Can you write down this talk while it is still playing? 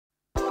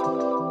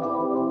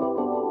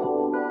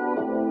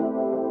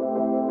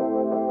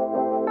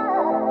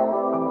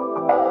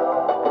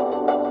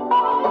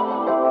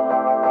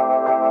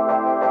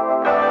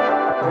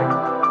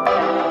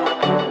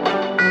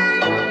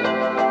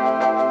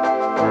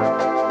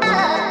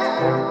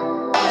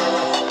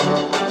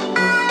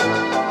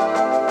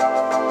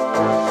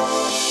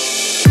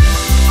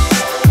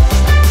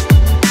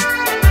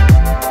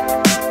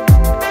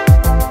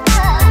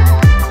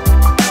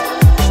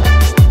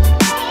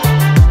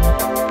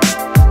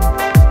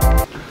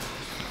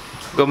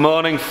Good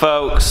morning,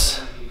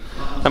 folks.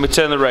 Let me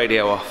turn the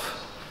radio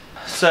off.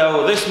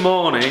 So this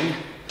morning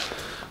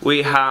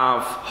we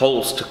have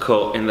holes to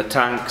cut in the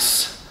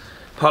tanks,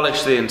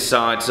 polish the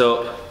insides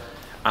up,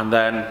 and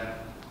then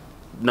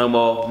no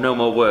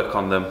more work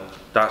on them.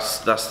 That's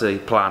the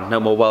plan.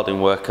 No more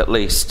welding work, at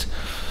least.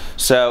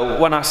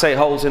 So when I say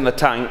holes in the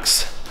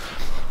tanks,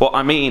 what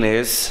I mean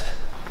is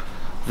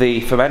the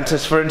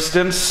fermenters, for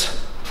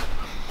instance,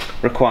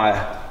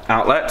 require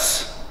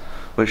outlets,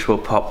 which will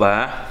pop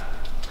there,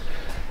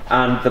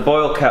 and the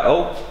boil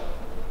kettle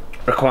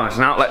requires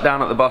an outlet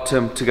down at the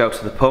bottom to go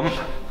to the pump.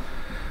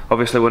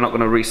 Obviously we're not going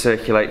to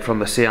recirculate from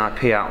the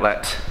CIP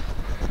outlet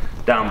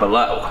down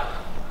below.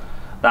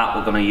 That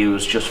we're going to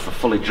use just for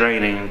fully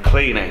draining and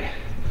cleaning.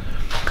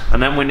 And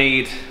then we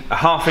need a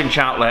 1/2 inch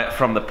outlet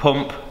from the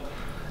pump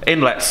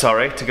inlet,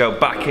 to go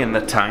back in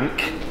the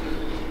tank.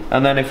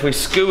 And then if we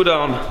scoot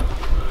on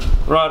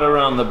right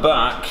around the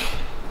back,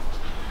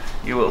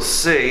 you will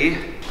see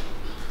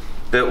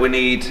that we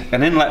need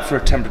an inlet for a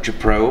temperature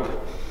probe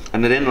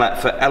and an inlet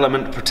for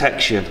element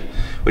protection,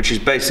 which is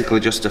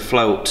basically just a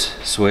float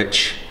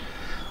switch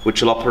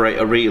which will operate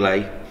a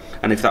relay,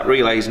 and if that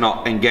relay is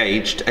not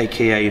engaged,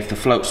 aka if the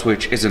float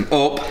switch isn't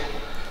up,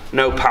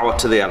 no power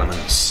to the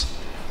elements,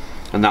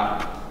 and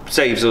that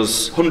saves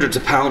us hundreds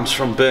of pounds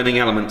from burning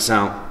elements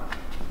out.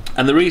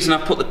 And the reason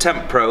I put the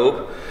temp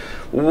probe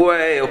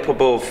way up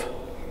above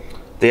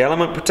the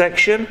element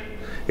protection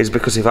is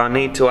because if I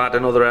need to add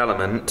another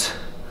element,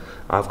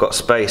 I've got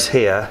space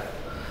here,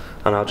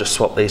 and I'll just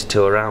swap these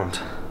two around.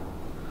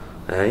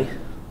 Hey,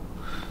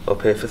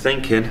 up here for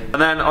thinking.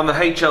 And then on the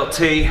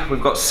HLT,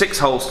 we've got 6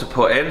 holes to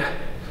put in.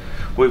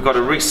 We've got a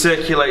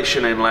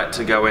recirculation inlet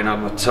to go in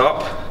on the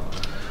top.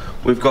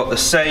 We've got the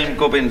same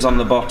gubbins on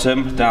the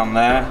bottom down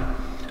there,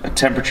 a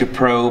temperature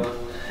probe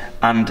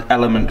and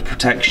element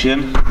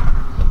protection.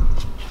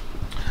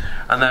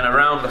 And then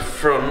around the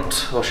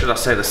front, or should I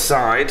say the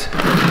side,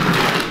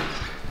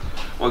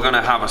 we're going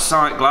to have a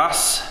sight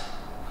glass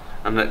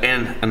and an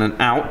in and an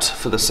out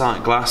for the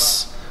sight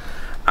glass,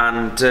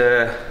 and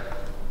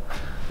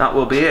that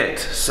will be it.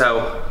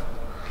 So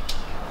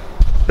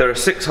there are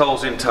 6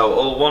 holes in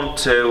total, 1,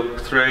 2,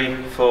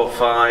 3, 4,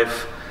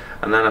 5,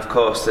 and then of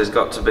course there's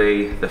got to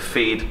be the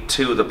feed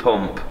to the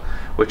pump,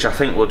 which I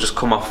think will just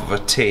come off of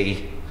a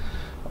T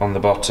on the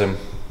bottom,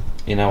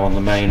 you know, on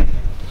the main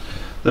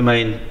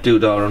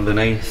doodah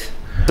underneath.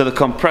 So the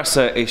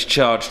compressor is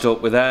charged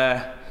up with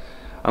air.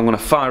 I'm going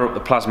to fire up the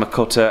plasma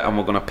cutter and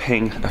we're going to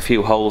ping a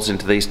few holes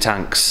into these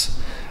tanks,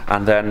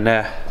 and then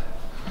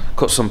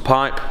cut some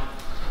pipe,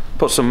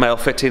 put some male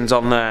fittings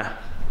on there,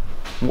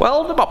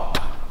 weld them up,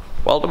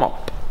 weld them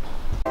up.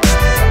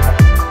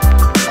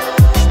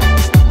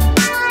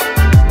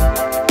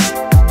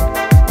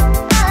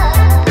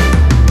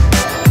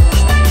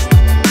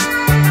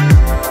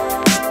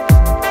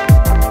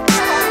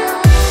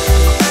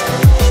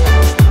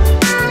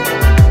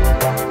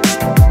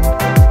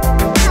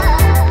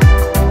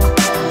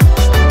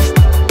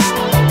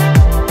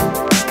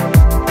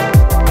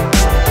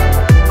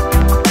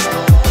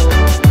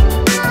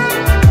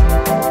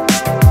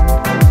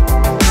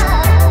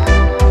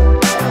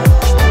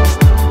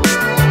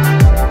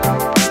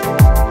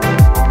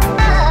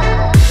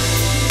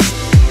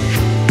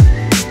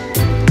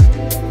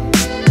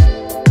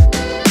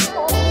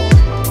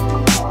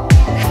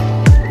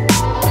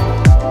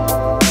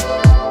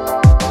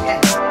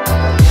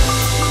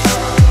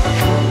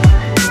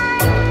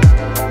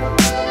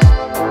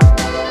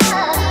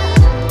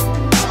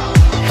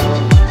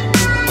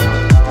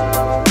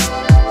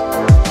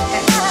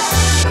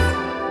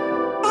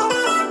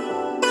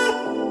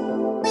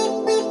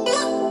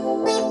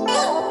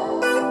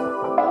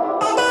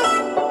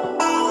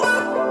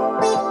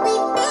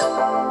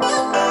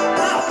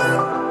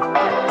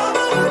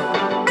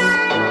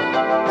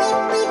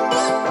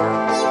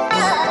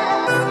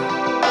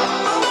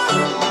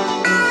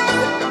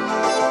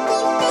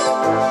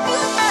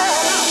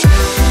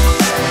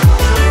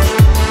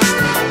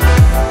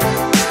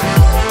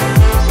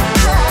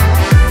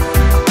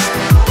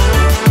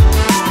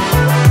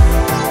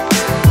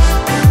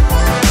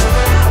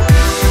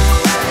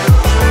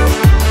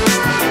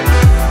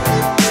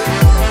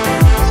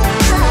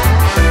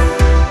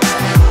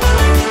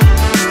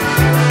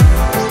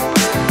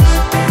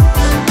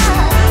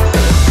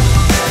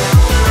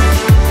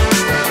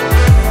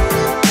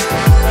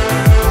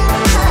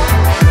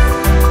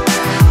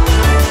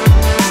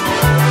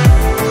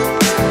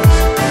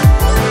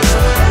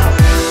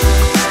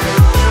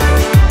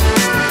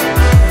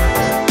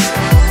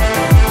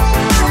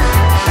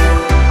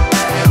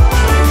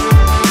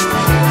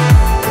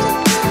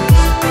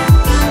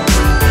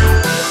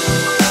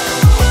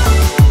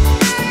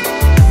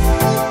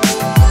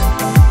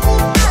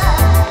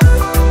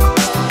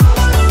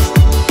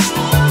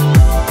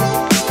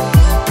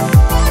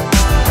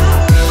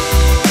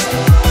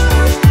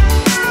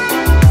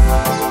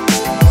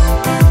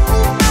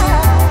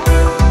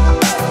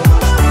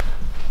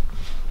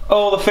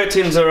 All the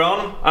fittings are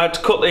on. I had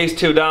to cut these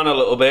two down a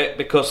little bit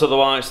because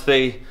otherwise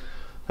the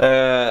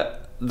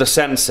the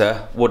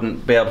sensor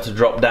wouldn't be able to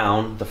drop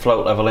down, the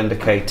float level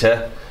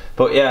indicator.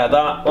 But yeah,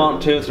 that 1,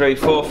 2, 3,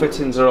 4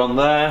 fittings are on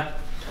there.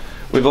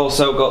 We've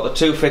also got the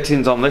 2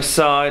 fittings on this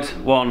side,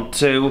 1,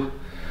 2.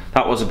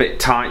 That was a bit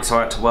tight, so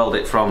I had to weld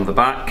it from the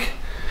back.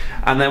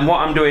 And then what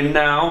I'm doing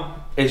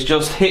now is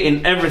just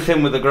hitting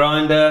everything with the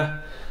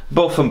grinder,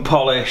 buff and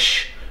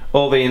polish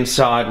all the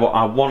inside, what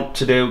I want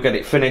to do, get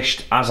it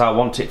finished as I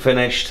want it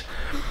finished.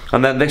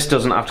 And then this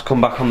doesn't have to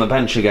come back on the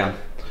bench again.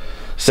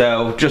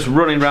 So just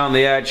running around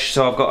the edge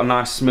so I've got a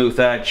nice smooth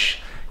edge,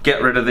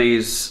 get rid of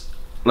these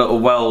little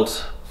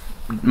weld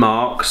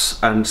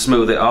marks and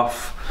smooth it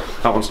off.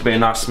 That wants to be a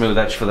nice smooth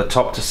edge for the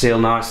top to seal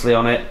nicely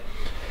on it.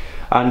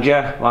 And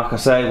yeah, like I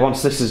say,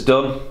 once this is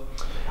done,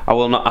 I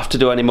will not have to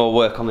do any more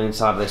work on the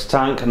inside of this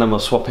tank, and then we'll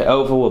swap it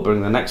over, we'll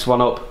bring the next one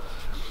up,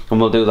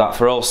 and we'll do that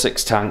for all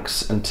 6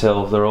 tanks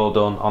until they're all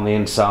done on the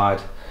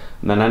inside.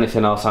 And then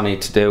anything else I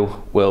need to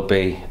do will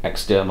be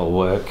external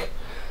work,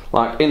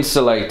 like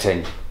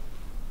insulating.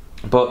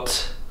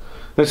 But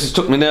this has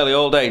took me nearly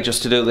all day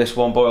just to do this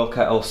one boil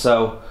kettle,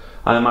 so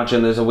I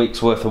imagine there's a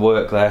week's worth of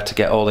work there to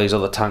get all these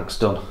other tanks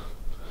done.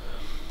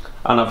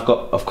 And I've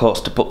got, of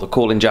course, to put the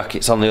cooling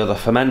jackets on the other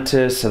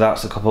fermenters, so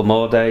that's a couple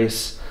more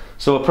days.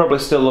 So we're probably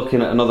still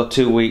looking at another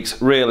 2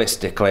 weeks,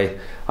 realistically.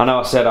 I know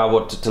I said I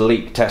would to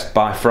leak test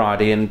by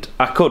Friday, and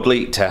I could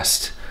leak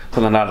test,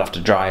 but then I'd have to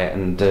dry it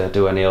and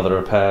do any other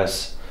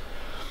repairs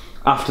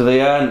after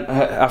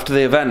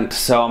the event,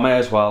 so I may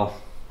as well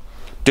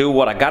do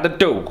what I gotta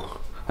do,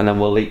 and then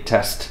we'll leak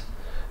test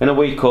in a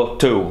week or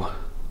 2,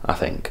 I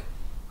think.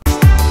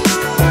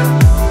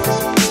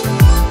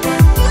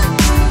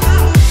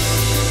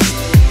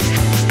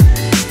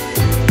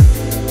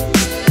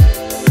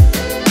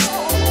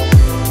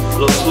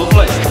 Looks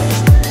lovely.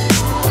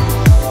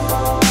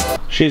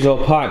 She's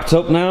all piped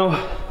up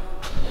now.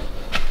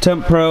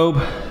 Temp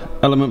probe,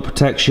 element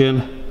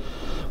protection,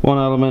 1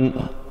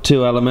 element,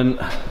 2 element,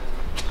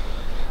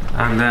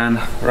 and then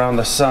around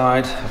the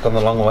side, I've gone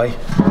the long way.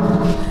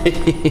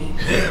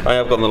 I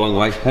have gone the long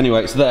way.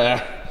 Anyway, it's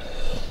there,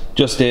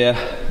 just here.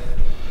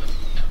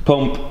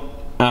 Pump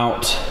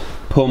out,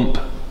 pump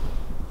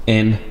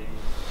in,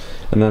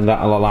 and then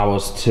that'll allow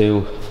us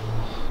to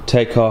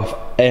take off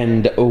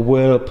end a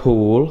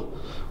whirlpool.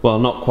 Well,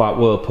 not quite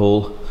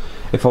whirlpool.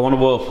 If I want a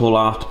whirlpool,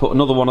 I have to put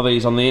another one of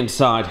these on the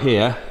inside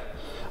here,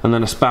 and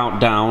then a spout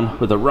down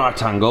with a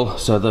right angle,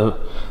 so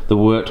the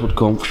wort would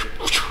come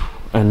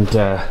and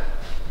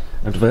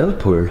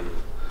whirlpool.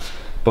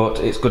 But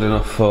it's good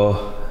enough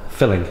for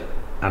filling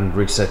and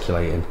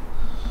recirculating.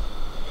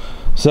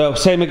 So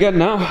same again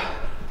now.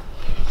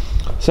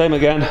 Same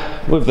again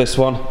with this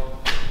one.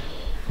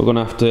 We're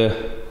gonna have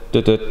to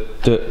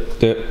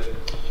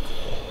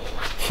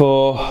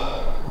four,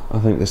 I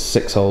think there's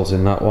 6 holes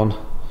in that one,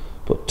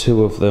 but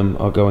 2 of them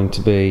are going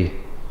to be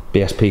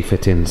BSP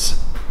fittings.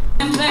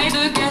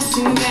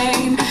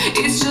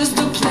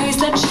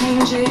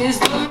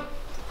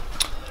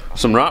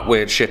 Some right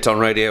weird shit on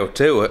Radio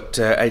 2 at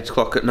 8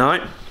 o'clock at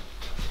night.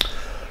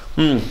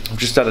 I've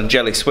just had a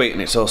jelly sweet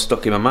and it's all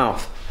stuck in my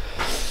mouth.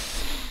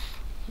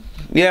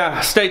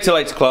 Yeah, stay till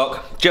 8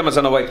 o'clock. Gemma's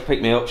on her way to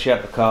pick me up, she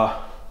had the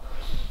car.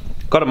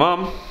 Got her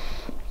mum.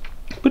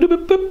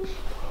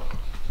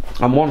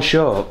 I'm one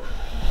short.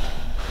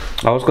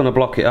 I was going to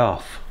block it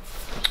off.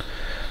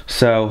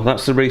 So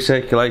that's the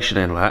recirculation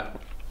inlet.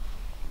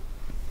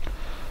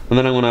 And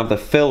then I'm going to have the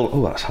fill,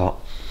 oh that's hot.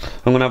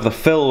 I'm going to have the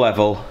fill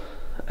level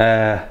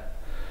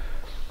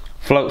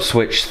float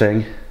switch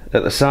thing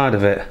at the side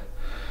of it.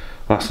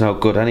 That's no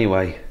good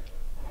anyway.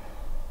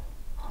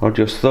 I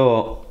just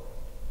thought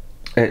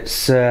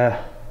it's oh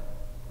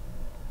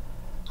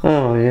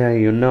yeah,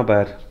 you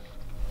knobhead.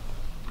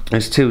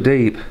 It's too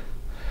deep.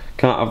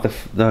 Can't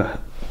have the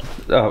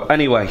oh,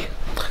 anyway,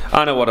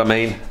 I know what I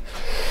mean.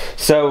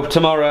 So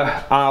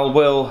tomorrow I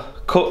will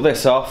cut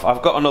this off.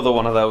 I've got another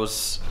one of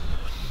those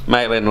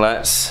male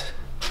inlets.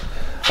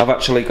 I've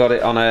actually got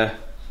it on a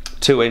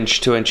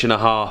 2-inch,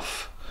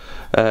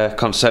 2.5-inch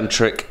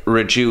concentric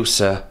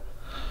reducer,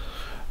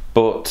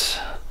 but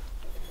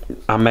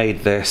I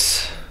made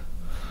this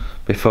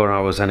before I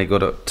was any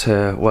good at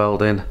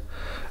welding,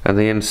 and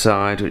the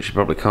inside, which you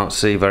probably can't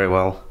see very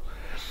well,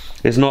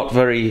 is not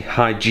very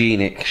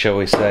hygienic, shall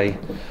we say.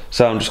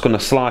 So I'm just going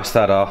to slice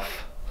that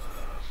off.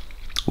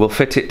 We'll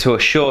fit it to a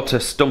shorter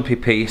stumpy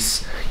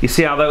piece. You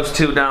see how those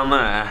 2 down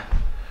there,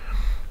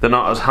 they're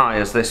not as high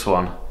as this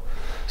one.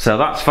 So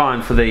that's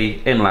fine for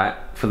the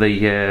inlet, for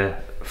the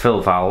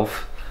fill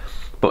valve.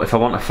 But if I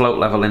want a float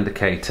level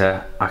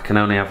indicator, I can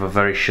only have a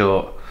very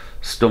short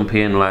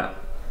stumpy inlet,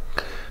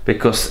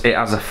 because it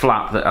has a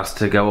flap that has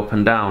to go up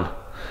and down.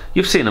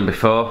 You've seen them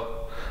before.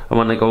 And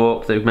when they go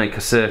up, they make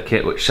a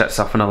circuit which sets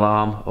off an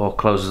alarm or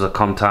closes a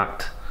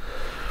contact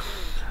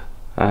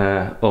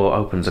or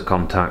opens a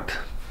contact,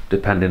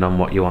 depending on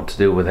what you want to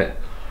do with it.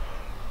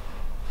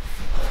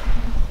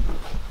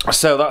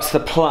 So that's the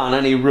plan,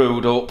 any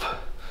road up.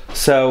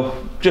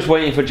 So just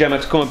waiting for Gemma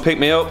to come and pick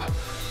me up.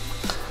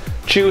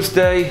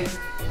 Tuesday,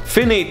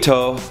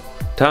 finito,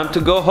 time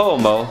to go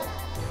home.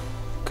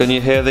 Can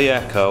you hear the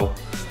echo?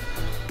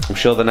 I'm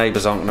sure the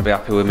neighbours aren't going to be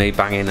happy with me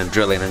banging and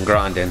drilling and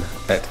grinding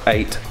at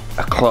 8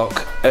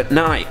 o'clock at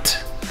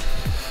night.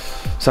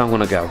 So I'm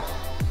going to go.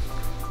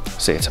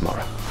 See you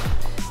tomorrow.